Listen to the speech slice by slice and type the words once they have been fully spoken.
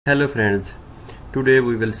Hello friends, today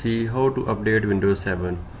we will see how to update Windows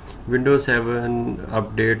 7. Windows 7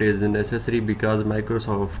 update is necessary because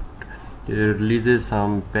Microsoft releases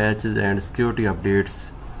some patches and security updates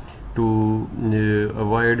to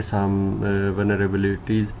avoid some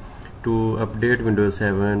vulnerabilities. To update Windows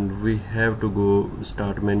 7, we have to go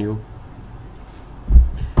Start menu,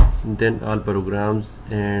 then All Programs,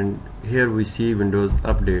 and here we see Windows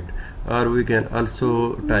Update, or we can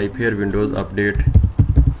also type here Windows Update.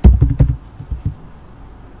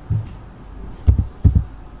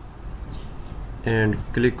 And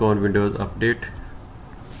click on Windows Update.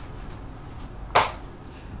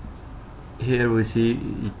 Here we see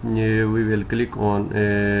we will click on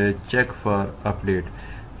check for update.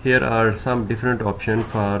 Here are some different options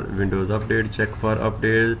for Windows Update: check for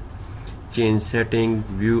update, change setting,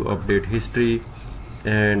 view update history,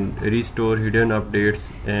 and restore hidden updates,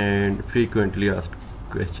 and frequently asked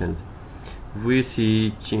questions. We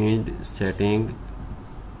see changed setting.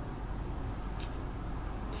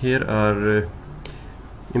 Here are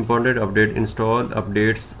important update: install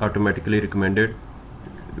updates automatically recommended.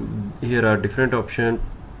 Here are different options.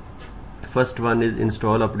 First one is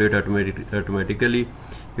install update automatically.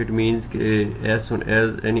 It means as soon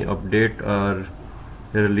as any update are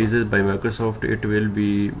releases by Microsoft, it will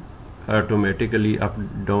be automatically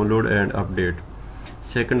download and update.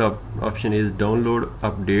 Second option is download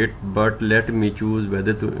update, but let me choose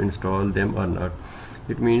whether to install them or not.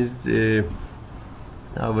 It means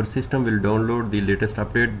our system will download the latest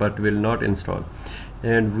update but will not install,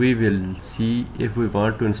 and we will see if we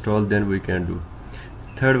want to install, then we can do.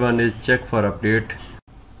 Third one is check for update.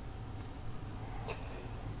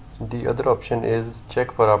 The other option is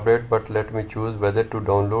check for update but let me choose whether to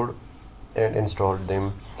download and install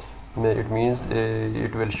them. It means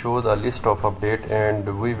it will show the list of updates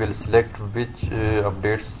and we will select which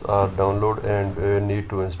updates are download and need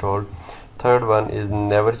to install. Third one is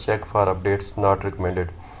never check for updates, not recommended.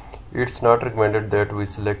 It's not recommended that we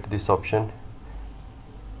select this option.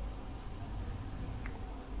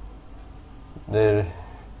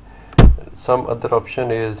 Some other option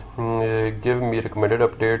is give me recommended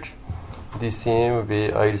updates the same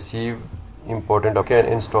way I receive important. We can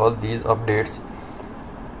install these updates.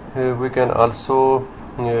 We can also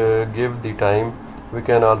give the time. We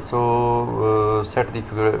can also set the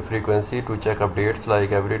frequency to check updates,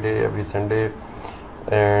 like every day, every Sunday,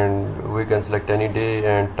 and we can select any day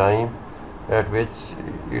and time at which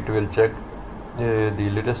it will check the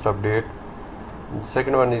latest update.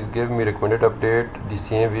 Second one is give me recommended update the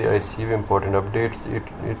same way I receive important updates.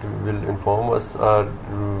 It will inform us or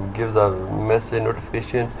gives a message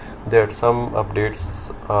notification that some updates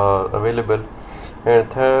are available. And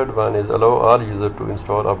third one is allow all users to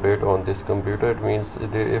install update on this computer. It means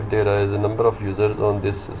if there is a number of users on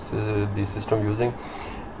this the system using,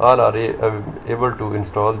 all are able to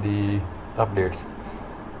install the updates.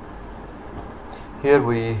 Here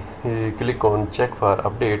we click on check for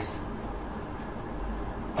updates.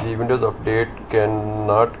 The Windows Update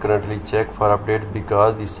cannot currently check for update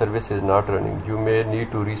because the service is not running. You may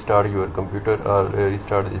need to restart your computer or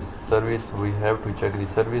restart the service. We have to check the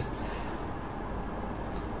service.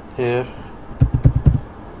 Here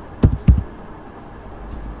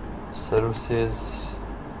services,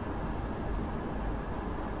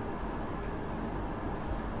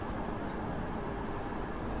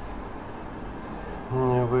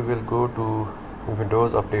 we will go to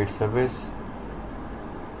Windows Update service.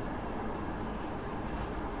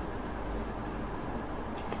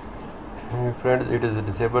 Friends, it is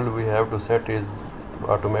disabled. We have to set is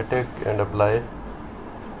automatic and apply.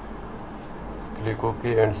 Click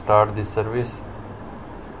OK and start this service,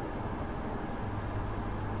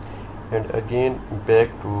 and again back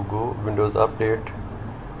to go Windows Update.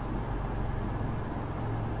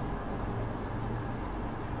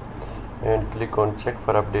 And click on check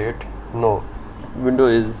for update. No,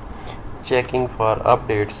 Windows is checking for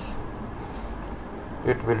updates.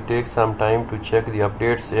 It will take some time to check the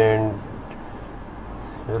updates and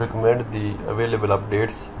recommend the available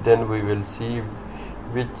updates. Then we will see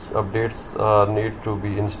which updates need to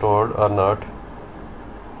be installed or not.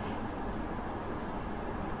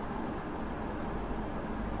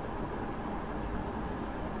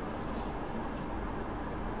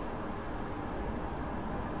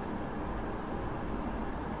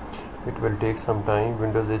 It will take some time.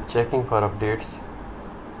 Windows is checking for updates.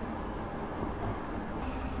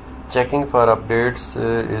 Checking for updates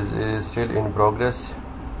is still in progress,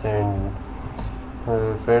 and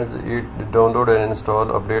friends, it download and install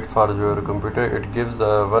update for your computer. It gives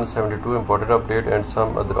 172 important update and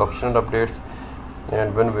some other optional updates,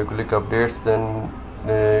 and when we click updates, then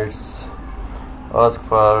it's ask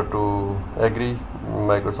for to agree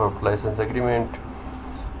Microsoft license agreement,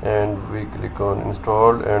 and we click on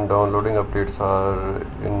install, and downloading updates are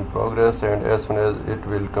in progress, and as soon as it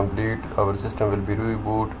will complete, our system will be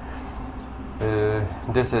reboot.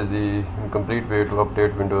 This is the complete way to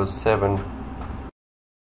update Windows 7